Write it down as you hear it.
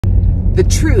the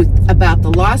truth about the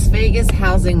Las Vegas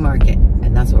housing market.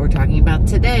 And that's what we're talking about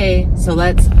today. So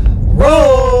let's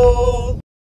roll.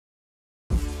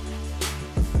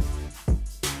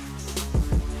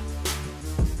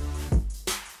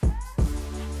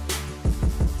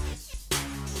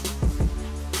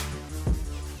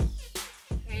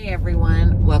 Hey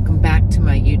everyone, welcome back to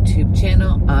my YouTube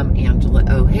channel. I'm Angela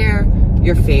O'Hare,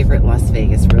 your favorite Las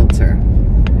Vegas realtor.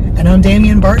 And I'm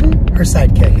Damian Barton, her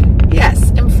sidekick. Yes,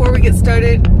 and before we get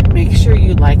started, make sure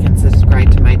you like and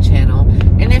subscribe to my channel.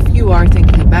 And if you are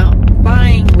thinking about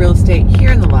buying real estate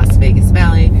here in the Las Vegas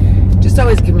Valley, just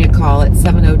always give me a call at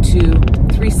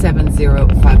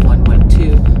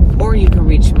 702-370-5112, or you can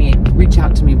reach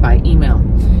out to me by email.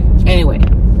 Anyway,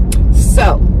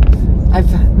 so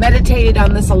I've meditated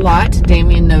on this a lot.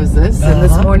 Damian knows this. And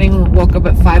this morning, woke up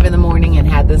at 5 in the morning and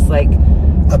had this like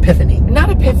epiphany. Not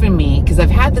epiphany, because I've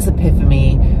had this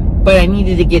epiphany, but I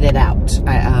needed to get it out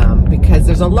because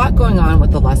there's a lot going on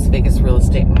with the Las Vegas real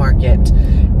estate market.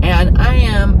 And I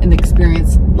am an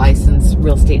experienced licensed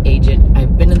real estate agent.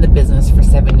 I've been in the business for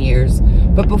 7 years,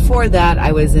 but before that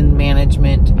I was in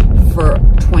management for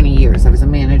 20 years. I was a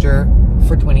manager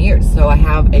for 20 years. So I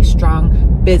have a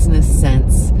strong business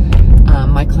sense.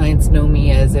 My clients know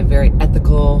me as a very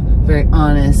ethical, very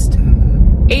honest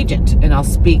agent, and I'll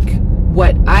speak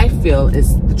what I feel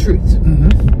is the truth.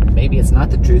 Maybe it's not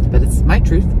the truth, but it's my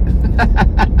truth.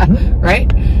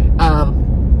 Right?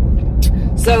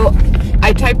 So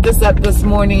I typed this up this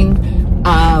morning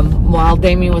while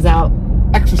Damian was out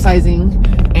exercising,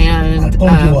 and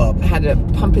had to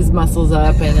pump his muscles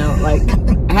up, and I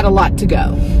had a lot to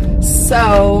go.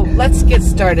 So let's get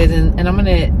started, and I'm going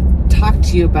to talk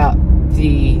to you about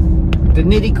the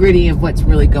nitty-gritty of what's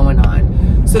really going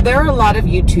on. So there are a lot of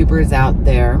YouTubers out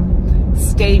there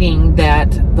stating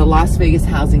that the Las Vegas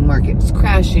housing market is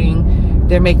crashing.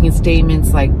 They're making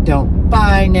statements like, don't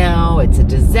buy now, it's a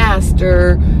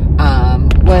disaster,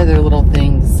 what other little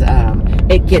things,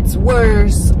 it gets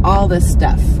worse, all this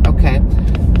stuff, okay?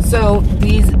 So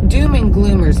these doom and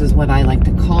gloomers is what I like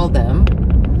to call them,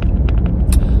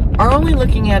 are only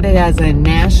looking at it as a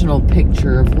national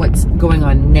picture of what's going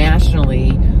on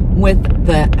nationally with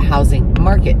the housing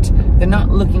market. They're not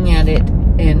looking at it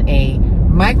in a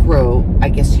micro, I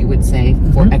guess you would say,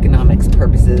 for economics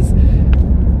purposes,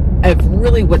 of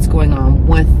really what's going on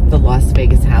with the Las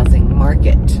Vegas housing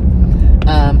market.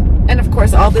 And of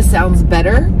course, all this sounds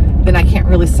better, then I can't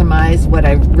really surmise what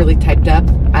I really typed up.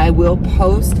 I will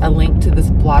post a link to this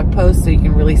blog post so you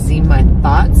can really see my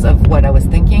thoughts of what I was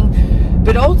thinking.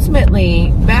 But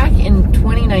ultimately, back in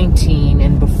 2019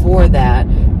 and before that,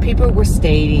 people were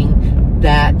stating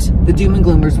that the doom and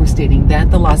gloomers were stating that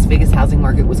the Las Vegas housing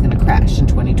market was going to crash in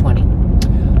 2020.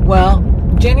 Well,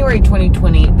 January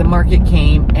 2020, the market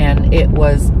came and it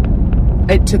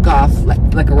took off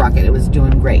like a rocket. It was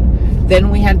doing great.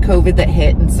 Then we had COVID that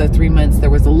hit, and so 3 months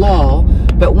there was a lull.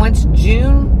 But once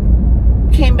June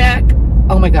came back,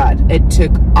 oh my God, it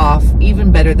took off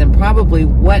even better than probably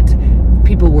what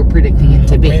people were predicting it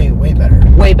to be. Way better.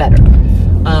 Way better.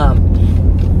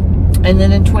 And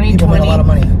then in 2020, people made a lot of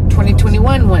money.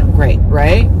 2021 went great,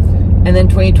 right? And then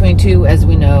 2022, as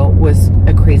we know, was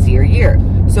a crazier year.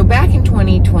 So back in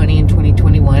 2020 and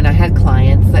 2021, I had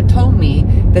clients that told me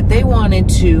that they wanted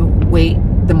to wait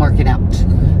the market out.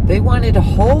 They wanted to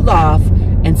hold off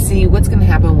and see what's going to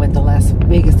happen with the Las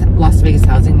Vegas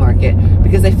housing market,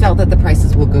 because they felt that the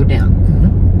prices will go down.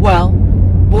 Well,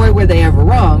 boy, were they ever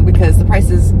wrong, because the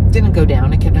prices didn't go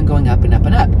down. It kept on going up and up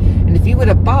and up. And if you would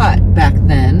have bought back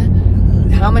then,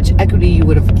 how much equity you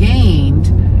would have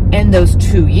gained in those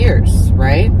 2 years,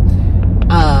 right?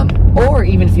 Or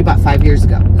even if you bought 5 years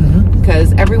ago,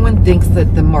 because everyone thinks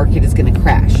that the market is going to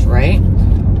crash, right?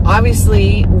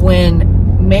 Obviously, when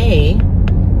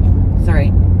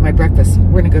my breakfast,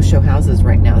 we're going to go show houses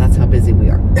right now. That's how busy we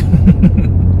are.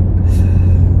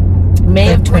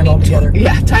 May of 2020,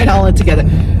 yeah, tied all in together.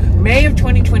 May of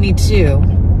 2022,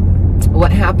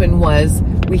 what happened was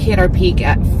we hit our peak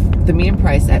at the median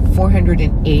price at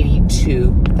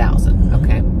 $482,000.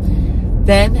 Okay,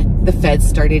 then the Fed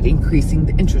started increasing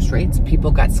the interest rates.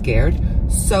 People got scared,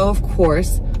 so of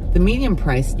course the median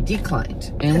price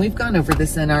declined, and we've gone over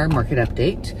this in our market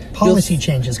update. Policy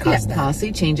changes caused that.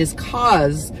 Policy changes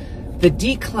caused the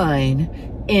decline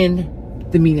in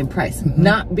the median price,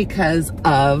 not because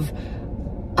of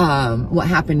what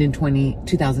happened in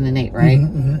 2008, right?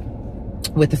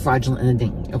 With the fraudulent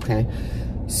ending, okay?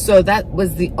 So that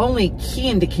was the only key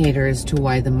indicator as to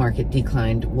why the market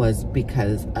declined, was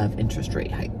because of interest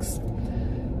rate hikes.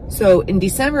 So in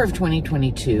December of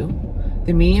 2022,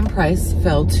 the median price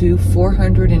fell to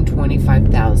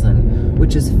 $425,000,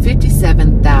 which is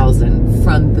 $57,000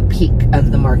 peak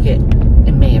of the market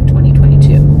in May of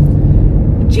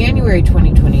 2022. January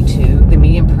 2022, the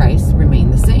median price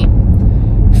remained the same.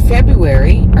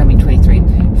 February,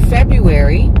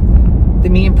 the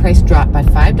median price dropped by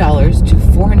 $5 to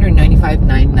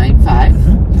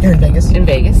 $495,995. Here in Vegas. In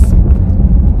Vegas.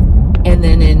 And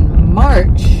then in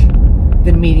March,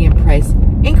 the median price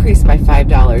increased by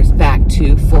 $5 back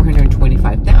to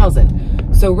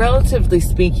 $425,000. So relatively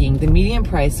speaking, the median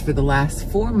price for the last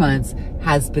 4 months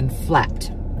has been flat.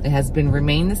 It has been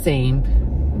remained the same,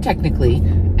 technically,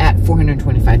 at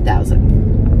 $425,000.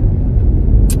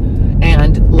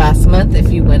 And last month,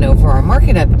 if you went over our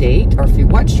market update, or if you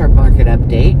watched our market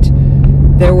update,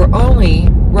 there were only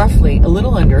roughly a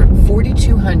little under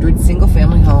 4,200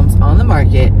 single-family homes on the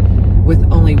market with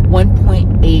only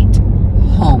 1.8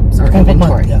 homes or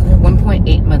inventory.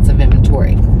 1.8 months of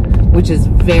inventory, which is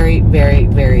very, very,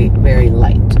 very, very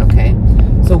light, okay?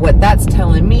 So what that's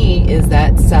telling me is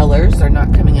that sellers are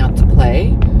not coming out to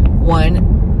play.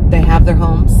 One, they have their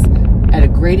homes at a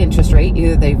great interest rate.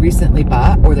 Either they recently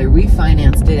bought or they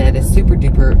refinanced it at a super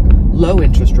duper low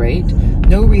interest rate.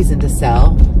 No reason to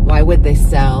sell. Why would they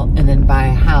sell and then buy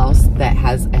a house that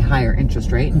has a higher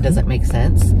interest rate? It doesn't make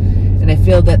sense. And I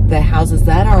feel that the houses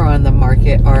that are on the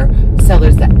market are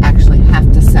sellers that actually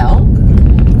have to sell.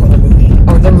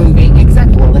 Or they're moving.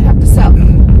 Exactly. Well, they have to sell.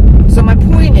 So my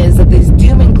point is that these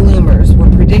doom and gloomers were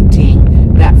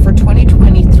predicting that for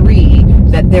 2023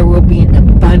 that there will be an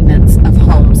abundance of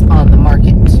homes on the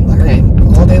market. Okay,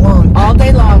 all day long. All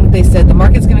day long, they said the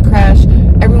market's going to crash.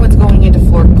 Everyone's going into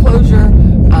foreclosure.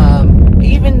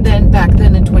 Even then, back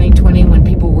then in 2020, when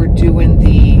people were doing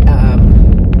the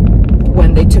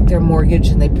when they took their mortgage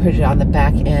and they put it on the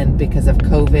back end because of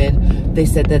COVID, they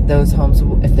said that those homes,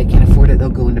 if they can't afford it, they'll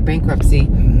go into bankruptcy.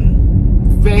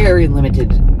 Very limited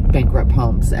bankrupt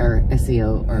homes or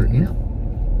SEO or, you know.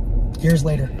 Years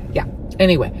later. Yeah.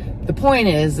 Anyway, the point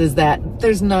is that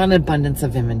there's not an abundance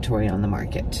of inventory on the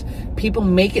market. People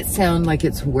make it sound like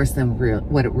it's worse than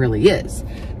what it really is.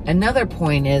 Another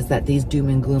point is that these doom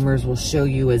and gloomers will show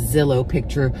you a Zillow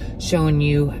picture showing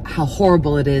you how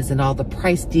horrible it is and all the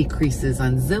price decreases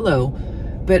on Zillow.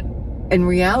 But in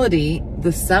reality,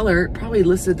 the seller probably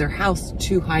listed their house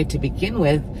too high to begin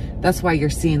with. That's why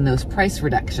you're seeing those price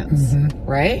reductions,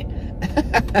 right?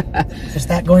 There's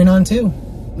that going on too.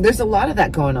 There's a lot of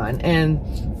that going on. And,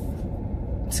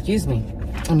 excuse me,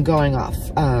 I'm going off.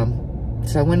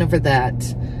 So I went over that.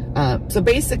 So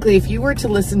basically, if you were to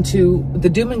listen to the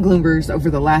doom and gloomers over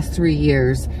the last 3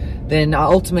 years, then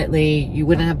ultimately you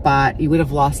wouldn't have bought, you would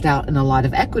have lost out on a lot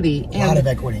of equity. A lot of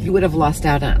equity. You would have lost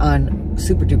out on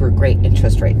super duper great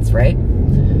interest rates, right?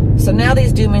 So now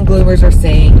these doom and gloomers are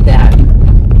saying that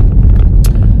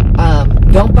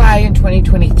don't buy in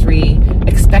 2023.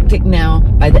 Expect it now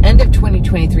by the end of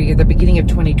 2023 or the beginning of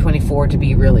 2024 to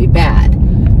be really bad.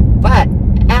 But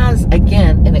as,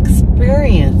 again, an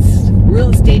experienced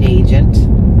real estate agent,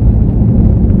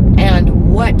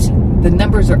 and what the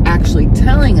numbers are actually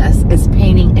telling us is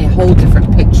painting a whole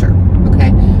different picture,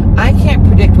 okay? I can't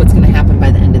predict what's going to happen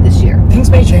by the end of this year. Things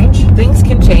may change. Things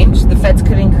can change. The Feds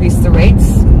could increase the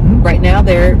rates. Right now,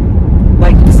 they're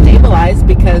like stabilized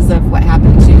because of what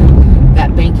happened to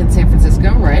that bank in San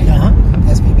Francisco, right?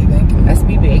 SBB Bank.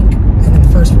 SB Bank. And then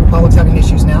First Republic's having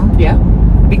issues now. Yeah.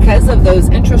 Because of those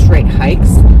interest rate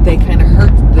hikes, they kind of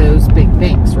hurt those big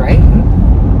banks, right?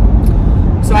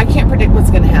 So I can't predict what's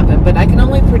going to happen, but I can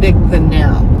only predict the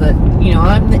now. That, you know,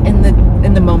 I'm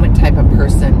in the moment type of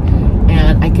person,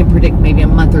 and I can predict maybe a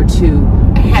month or two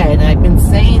ahead. And I've been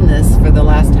saying this for the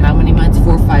last how many months?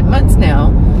 4 or 5 months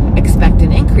now. Expect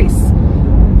an increase.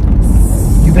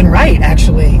 You've been right,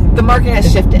 actually. The market has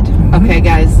shifted. Okay,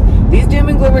 guys. These doom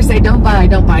and gloomers say don't buy,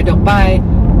 don't buy, don't buy.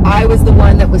 I was the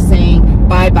one that was saying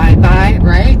buy, buy, buy,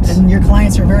 right? And your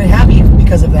clients are very happy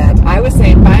because of that. I was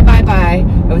saying buy, buy, buy.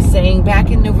 I was saying back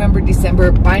in November,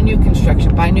 December, buy new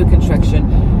construction, buy new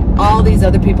construction. All these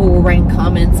other people were writing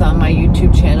comments on my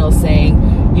YouTube channel saying,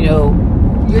 you know,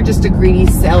 you're just a greedy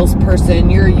salesperson.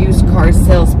 You're a used car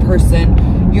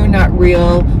salesperson. You're not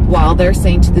real. While they're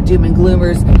saying to the doom and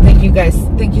gloomers, thank you guys.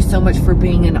 Thank you so much for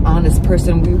being an honest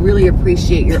person. We really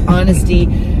appreciate your honesty.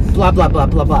 Blah, blah, blah,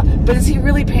 blah, blah. But is he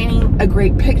really painting a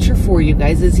great picture for you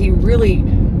guys? Is he really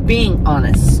being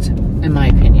honest, in my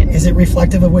opinion? Is it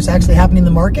reflective of what's actually happening in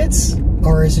the markets?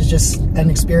 Or is it just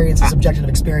an experience, a subjective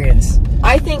experience?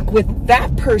 I think with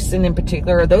that person in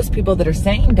particular, or those people that are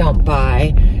saying don't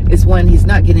buy, is when he's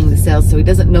not getting the sales, so he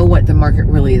doesn't know what the market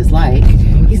really is like.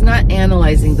 He's not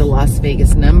analyzing the Las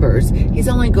Vegas numbers. He's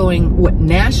only going what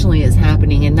nationally is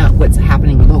happening and not what's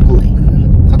happening locally.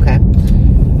 Okay?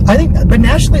 I think, but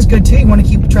nationally is good too. You want to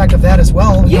keep track of that as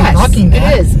well. Yes. shocking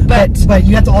that. It is, but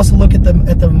you have to also look at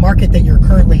the market that you're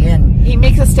currently in. He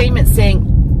makes a statement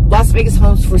saying, Las Vegas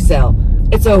homes for sale.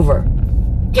 It's over.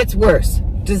 Gets worse.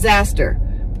 Disaster.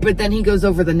 But then he goes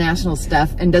over the national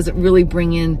stuff and doesn't really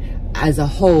bring in as a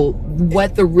whole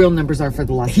what the real numbers are for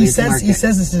the Las Vegas market. He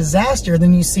says it's a disaster,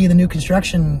 then you see the new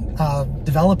construction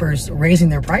developers raising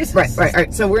their prices.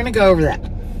 Right. So we're going to go over that.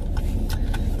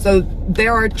 So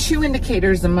there are two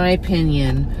indicators, in my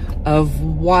opinion, of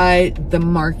why the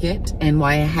market and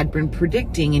why I had been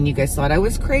predicting, and you guys thought I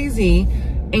was crazy,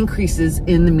 increases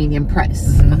in the median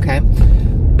price, okay?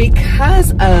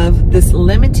 Because of this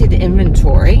limited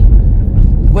inventory,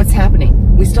 what's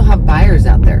happening? We still have buyers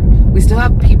out there. We still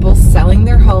have people selling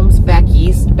their homes back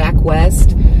east, back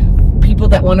west, people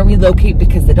that want to relocate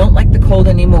because they don't like the cold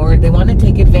anymore. They want to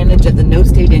take advantage of the no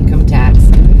state income tax.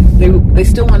 They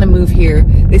still want to move here.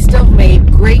 They still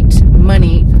made great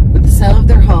money with the sale of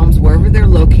their homes wherever they're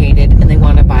located, and they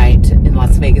want to buy it in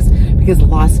Las Vegas because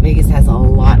Las Vegas has a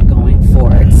lot going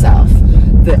for itself.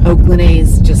 The Oakland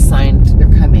A's just signed,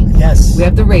 they're coming. Yes. We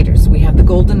have the Raiders, we have the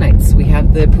Golden Knights, we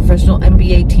have the professional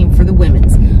NBA team for the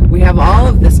women's. We have all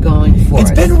of this going for us.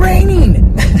 It's been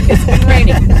raining. It's been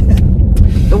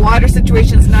raining. The water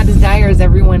situation's not as dire as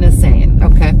everyone is saying,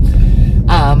 okay?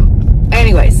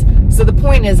 Anyways, so the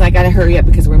point is I got to hurry up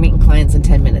because we're meeting clients in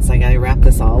 10 minutes. I got to wrap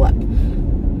this all up.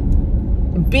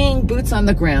 Being boots on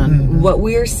the ground, what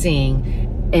we're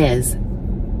seeing is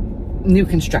new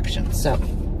construction. So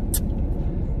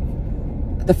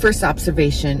the first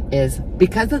observation is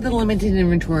because of the limited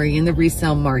inventory in the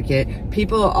resale market,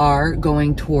 people are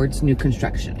going towards new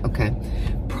construction, okay?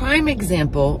 Prime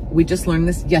example, we just learned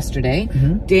this yesterday.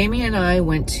 Damien and I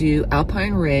went to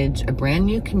Alpine Ridge, a brand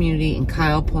new community in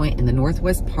Kyle Point in the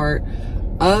northwest part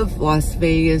of Las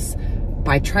Vegas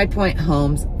by Tri Point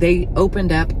Homes. They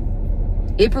opened up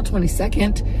April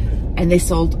 22nd and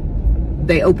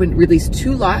they released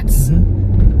 2 lots,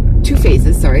 2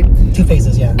 phases, sorry. 2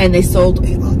 phases, yeah. And they sold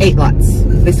 8 lots.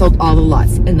 They sold all the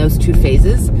lots in those 2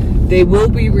 phases. They will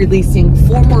be releasing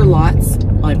 4 more lots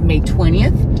on May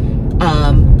 20th.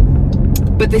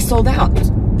 But they sold out.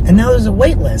 And now there's a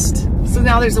wait list. So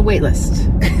now there's a wait list.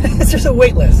 There's a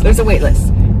wait list. There's a wait list.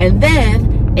 And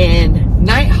then in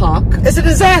Nighthawk. It's a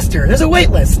disaster. There's a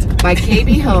wait list. By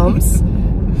KB Homes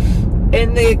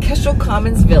in the Kestrel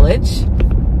Commons Village.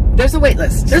 There's a wait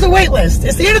list. There's a wait list.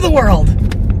 It's the end of the world.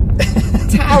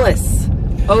 Talus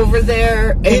over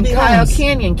there in Skye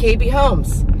Canyon, KB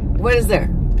Homes. What is there?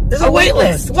 There's a wait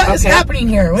list. What is happening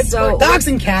here? So, dogs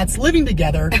and cats living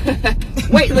together.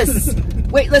 Wait lists.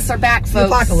 Wait lists are back, folks. The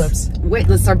apocalypse. Wait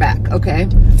lists are back, okay?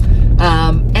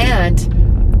 And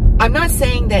I'm not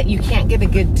saying that you can't get a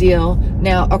good deal.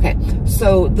 Now, okay,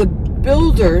 so the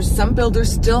builders, some builders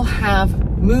still have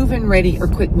move-in ready or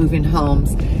quick move-in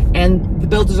homes, and the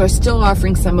builders are still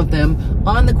offering some of them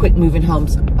on the quick move-in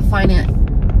homes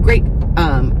great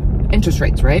interest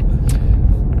rates, right?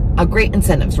 Great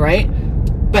incentives, right?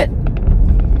 But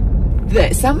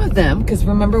some of them, because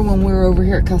remember when we were over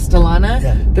here at Castellana,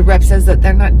 the rep says that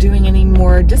they're not doing any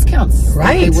more discounts.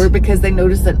 Right. They were because they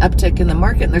noticed an uptick in the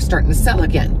market and they're starting to sell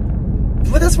again.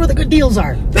 Well, that's where the good deals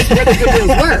are. That's where the good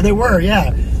deals were. They were,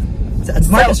 yeah.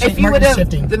 Market's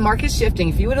shifting. The market's shifting.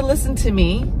 If you would have listened to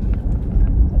me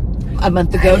a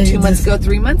month ago, 2 months ago,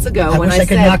 3 months ago, when I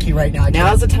could knock you right now.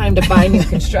 Now's the time to buy new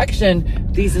construction.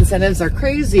 These incentives are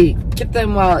crazy. Get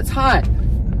them while it's hot.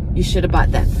 You should have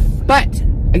bought them. But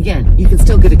again, you can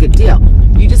still get a good deal.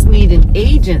 You just need an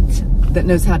agent that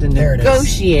knows how to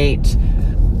negotiate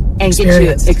and get you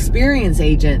an experienced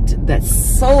agent that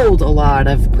sold a lot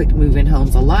of quick move-in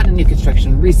homes, a lot of new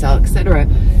construction, resale, etc.,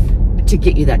 to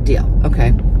get you that deal. Okay.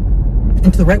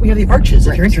 And to the right, we have the Arches,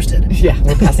 if you're interested. Yeah,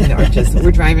 we're passing the Arches.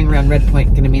 We're driving around Red Point,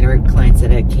 going to meet our clients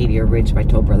at Acadia Ridge by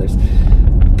Toll Brothers.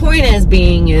 Point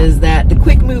is that the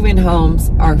quick move-in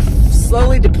homes are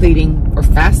slowly depleting, or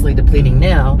fastly depleting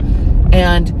now,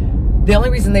 and the only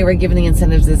reason they were given the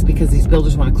incentives is because these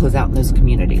builders want to close out in those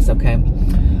communities, okay?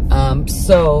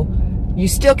 So you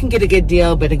still can get a good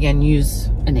deal, but again, use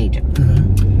an agent,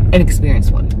 an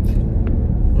experienced one.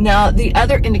 Now, the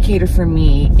other indicator for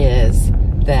me is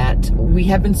that we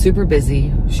have been super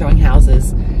busy showing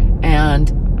houses,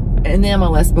 and in the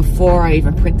MLS, before I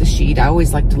even print the sheet, I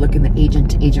always like to look in the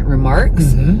agent-to-agent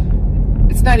remarks.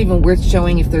 It's not even worth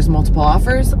showing if there's multiple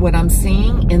offers. What I'm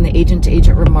seeing in the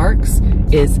agent-to-agent remarks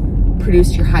is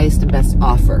produce your highest and best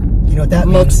offer. You know what that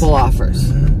means? Multiple offers.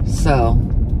 So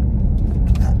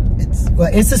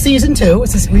it's the season too.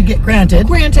 We get granted.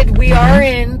 Granted, we are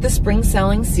in the spring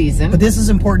selling season. But this is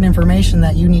important information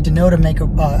that you need to know to make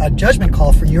a judgment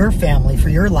call for your family, for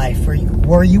your life, for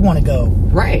where you want to go.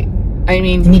 Right. I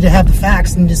mean, you need to have the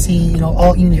facts and to see, you know,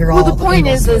 all you hear. Well, the point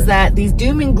is that these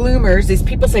doom and gloomers, these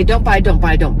people say, don't buy, don't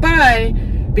buy, don't buy,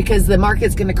 because the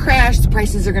market's going to crash, the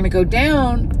prices are going to go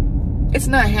down. It's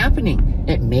not happening.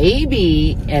 It may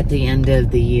be at the end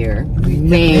of the year.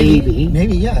 Maybe,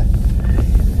 yeah.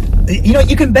 You know,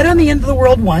 you can bet on the end of the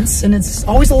world once, and it's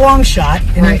always a long shot.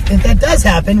 And if that does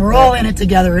happen, we're all in it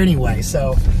together anyway.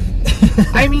 So,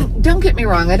 I mean, don't get me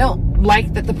wrong. I don't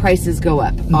like that the prices go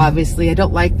up. Obviously, I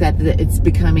don't like that it's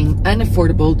becoming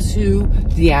unaffordable to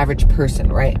the average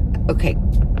person, right? Okay,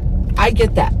 I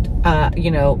get that.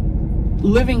 You know,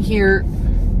 living here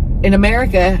in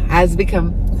America has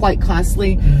become quite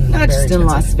costly, not just in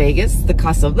Las Vegas. The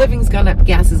cost of living's gone up,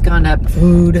 gas has gone up,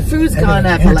 food's gone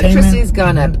up, electricity's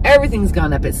gone up, everything's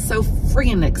gone up. It's so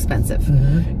freaking expensive.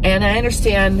 And I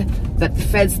understand that the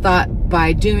feds thought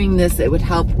by doing this it would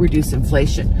help reduce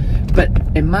inflation. But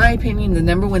in my opinion, the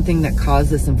number one thing that caused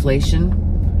this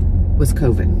inflation was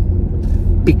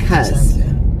COVID. Because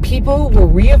people were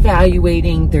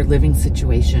reevaluating their living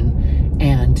situation,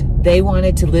 and they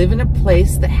wanted to live in a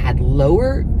place that had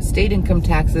lower state income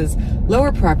taxes,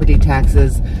 lower property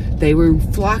taxes. They were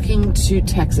flocking to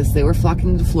Texas. They were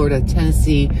flocking to Florida,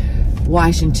 Tennessee,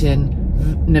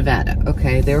 Washington, Nevada.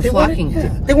 Okay, they were flocking.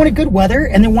 They wanted good weather,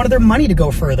 and they wanted their money to go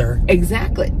further.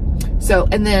 Exactly. So,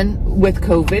 and then with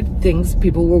COVID,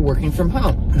 people were working from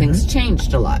home. Things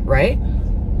changed a lot, right?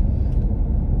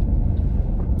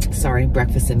 Sorry,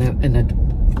 breakfast in a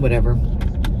whatever.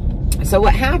 So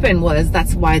what happened was,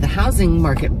 that's why the housing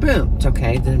market boomed,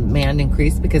 okay? The demand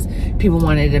increased because people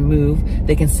wanted to move.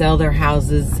 They can sell their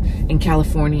houses in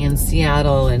California and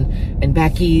Seattle and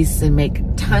back east and make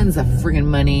tons of friggin'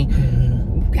 money.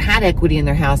 Had equity in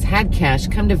their house, had cash,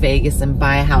 come to Vegas and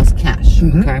buy a house cash,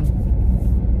 okay?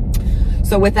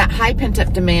 So with that high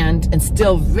pent-up demand and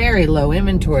still very low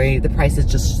inventory, the prices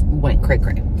just went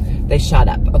cray-cray. They shot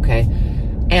up, okay?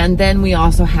 And then we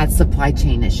also had supply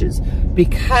chain issues.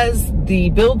 Because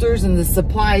the builders and the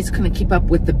supplies couldn't keep up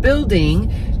with the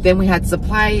building, then we had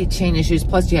supply chain issues,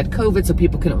 plus you had COVID, so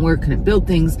people couldn't work, couldn't build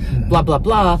things, blah, blah,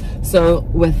 blah. So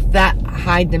with that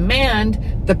high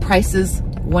demand, the prices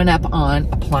went up on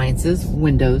appliances,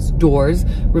 windows, doors.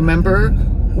 Remember,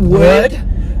 wood?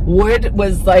 Wood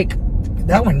was like...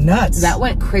 That went nuts. That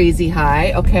went crazy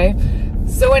high, okay?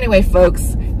 So anyway,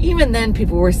 folks, even then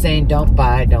people were saying, don't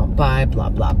buy, blah,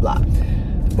 blah, blah.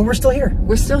 But we're still here.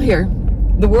 We're still here.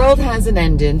 The world hasn't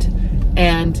ended.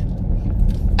 And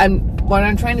what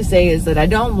I'm trying to say is that I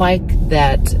don't like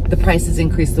that the prices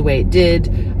increased the way it did.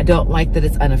 I don't like that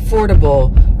it's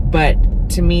unaffordable. But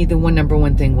to me, the number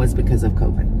one thing was because of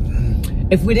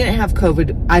COVID. If we didn't have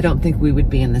COVID, I don't think we would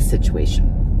be in this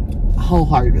situation.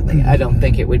 Wholeheartedly, I don't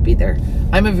think it would be there.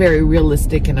 I'm a very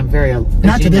realistic, and I'm very...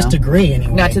 Not to this degree,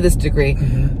 anyway. Not to this degree.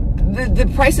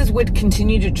 The prices would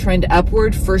continue to trend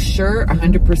upward for sure,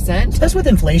 100%. That's with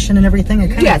inflation and everything.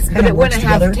 It kind yes, of, but it wouldn't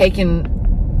have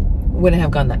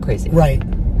gone that crazy. Right.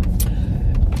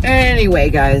 Anyway,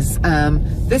 guys,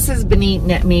 this has been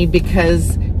eating at me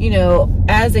because, you know,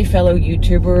 as a fellow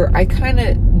YouTuber, I kind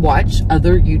of watch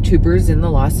other YouTubers in the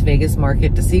Las Vegas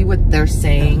market to see what they're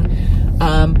saying.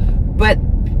 But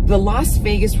the Las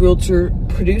Vegas Realtor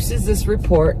produces this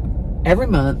report every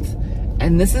month,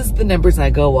 and this is the numbers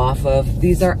I go off of.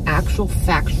 These are actual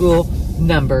factual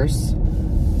numbers.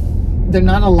 They're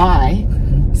not a lie.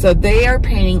 So they are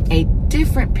painting a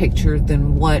different picture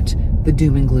than what the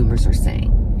doom and gloomers are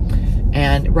saying.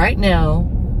 And right now,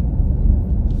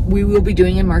 we will be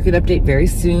doing a market update very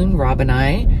soon, Rob and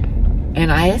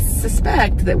I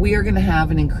suspect that we are going to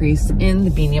have an increase in the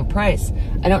median price.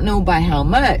 I don't know by how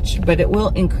much, but it will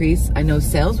increase. I know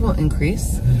sales will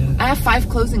increase. I have 5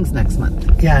 closings next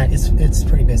month. Yeah, it's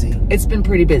pretty busy. It's been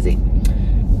pretty busy.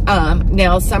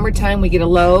 Now summertime we get a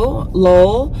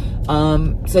lull,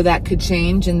 so that could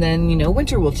change, and then, you know,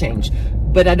 winter will change.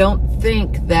 But I don't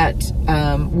think that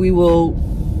we will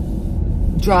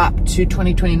drop to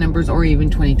 2020 numbers or even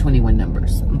 2021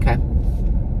 numbers. Okay.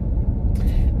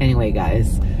 Anyway,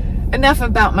 guys, enough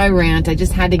about my rant. I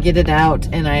just had to get it out,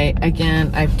 and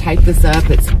I've typed this up.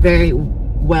 It's very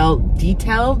well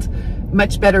detailed,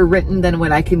 much better written than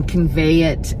what I can convey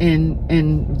it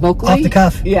in vocally. Off the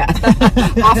cuff. Yeah,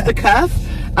 off the cuff.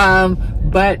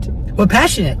 But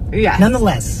passionate. Yeah.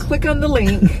 Nonetheless. Click on the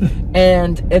link,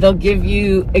 and it'll give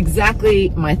you exactly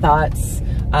my thoughts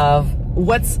of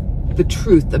what's the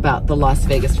truth about the Las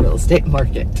Vegas real estate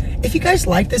market. If you guys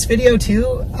like this video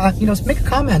too, you know, make a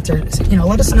comment, or, you know,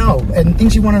 let us know, and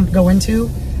things you want to go into,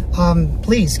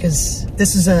 please, because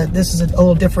this is a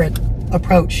little different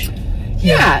approach.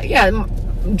 Yeah.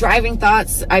 Driving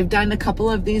thoughts. I've done a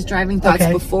couple of these driving thoughts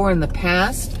before in the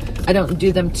past. I don't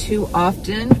do them too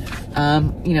often.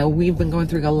 You know, we've been going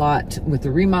through a lot with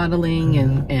the remodeling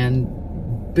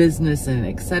and business and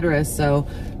etc. So,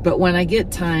 but when I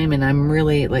get time and I'm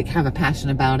really like have a passion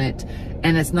about it,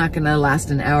 and it's not going to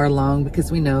last an hour long,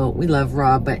 because we know we love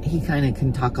Rob, but he kind of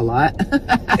can talk a lot.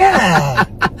 Yeah,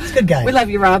 he's a good guy. We love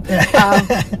you, Rob.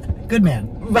 Good man.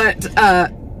 But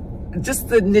just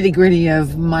the nitty gritty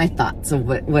of my thoughts of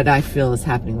what I feel is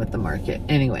happening with the market.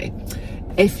 Anyway,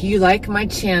 if you like my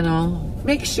channel,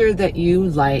 make sure that you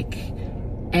like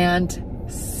and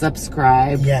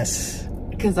subscribe. Yes.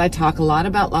 Because I talk a lot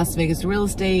about Las Vegas real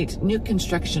estate, new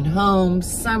construction homes,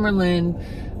 Summerlin,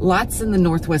 lots in the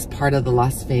northwest part of the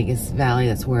Las Vegas Valley.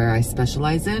 That's where I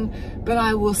specialize in. But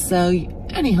I will sell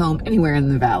any home anywhere in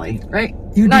the valley, right?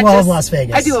 You do all of Las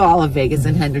Vegas. I do all of Vegas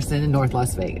and Henderson and North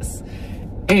Las Vegas.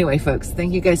 Anyway, folks,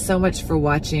 thank you guys so much for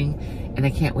watching, and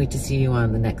I can't wait to see you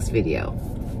on the next video.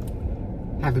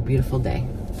 Have a beautiful day.